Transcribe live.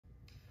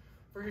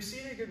For your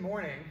seated good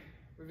morning,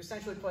 we've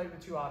essentially played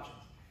with two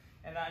options,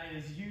 and that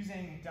is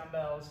using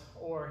dumbbells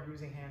or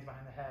using hands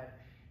behind the head.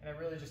 And it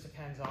really just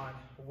depends on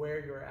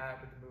where you're at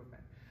with the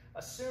movement.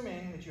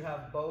 Assuming that you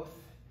have both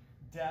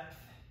depth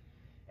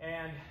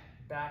and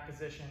back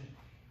position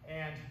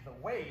and the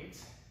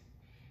weight,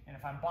 and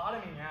if I'm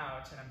bottoming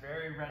out and I'm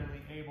very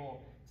readily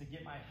able to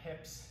get my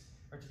hips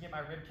or to get my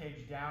rib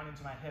cage down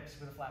into my hips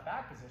with a flat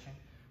back position,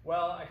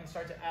 well, I can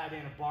start to add in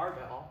a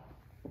barbell,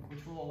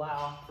 which will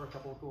allow for a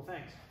couple of cool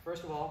things.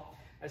 First of all,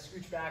 I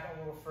scooch back a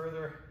little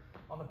further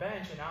on the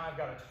bench, and now I've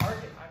got a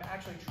target. I'm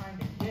actually trying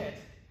to get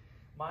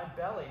my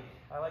belly.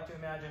 I like to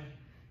imagine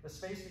the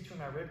space between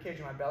my rib cage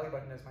and my belly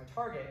button as my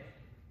target.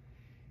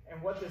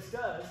 And what this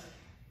does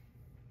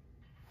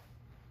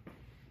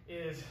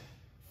is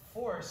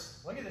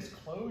force, look at this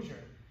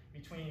closure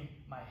between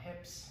my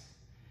hips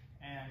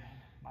and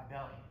my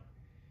belly.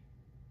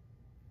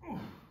 Ooh.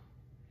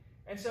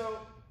 And so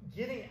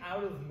getting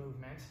out of the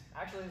movement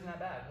actually isn't that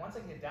bad. Once I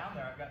can get down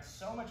there, I've got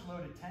so much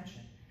loaded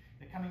tension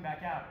that coming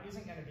back out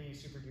isn't going to be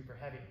super duper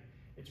heavy.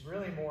 It's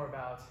really more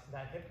about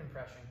that hip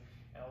compression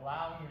and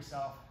allowing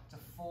yourself to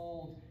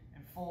fold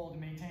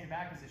and maintain a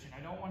back position.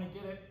 I don't want to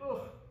get it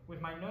with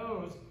my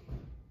nose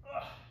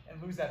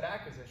and lose that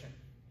back position.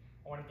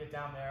 I want to get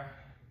down there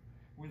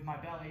with my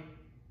belly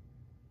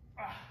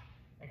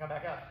and come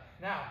back up.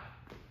 Now,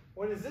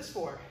 what is this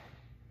for?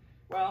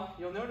 Well,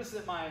 you'll notice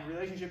that my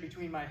relationship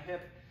between my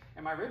hip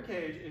and my rib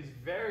cage is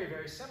very,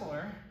 very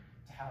similar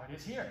to how it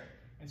is here.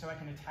 And so I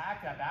can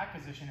attack that back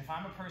position. If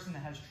I'm a person that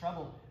has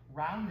trouble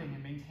rounding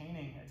and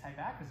maintaining a tight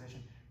back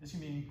position, this can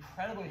be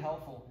incredibly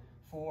helpful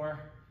for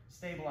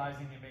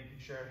stabilizing and making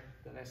sure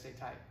that I stay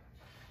tight.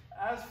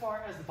 As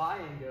far as the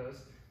buy-in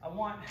goes, I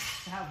want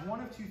to have one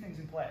of two things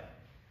in play.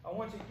 I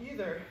want to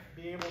either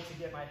be able to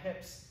get my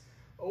hips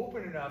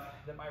open enough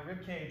that my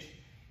rib cage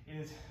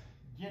is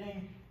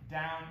getting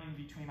down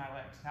in between my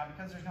legs. Now,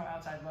 because there's no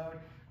outside load,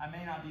 I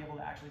may not be able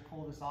to actually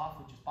pull this off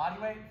with just body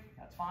weight.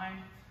 That's fine.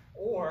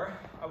 Or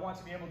I want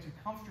to be able to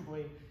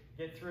comfortably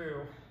get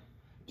through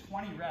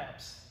 20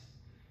 reps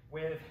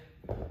with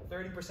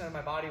 30% of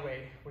my body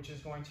weight, which is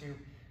going to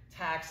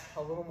tax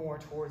a little more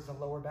towards the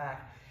lower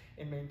back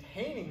in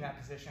maintaining that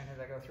position as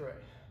I go through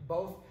it.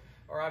 Both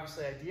are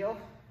obviously ideal,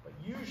 but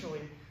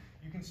usually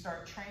you can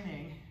start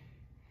training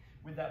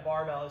with that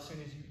barbell as soon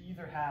as you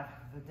either have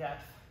the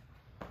depth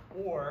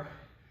or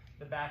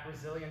the back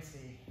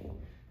resiliency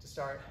to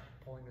start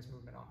pulling this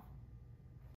movement off.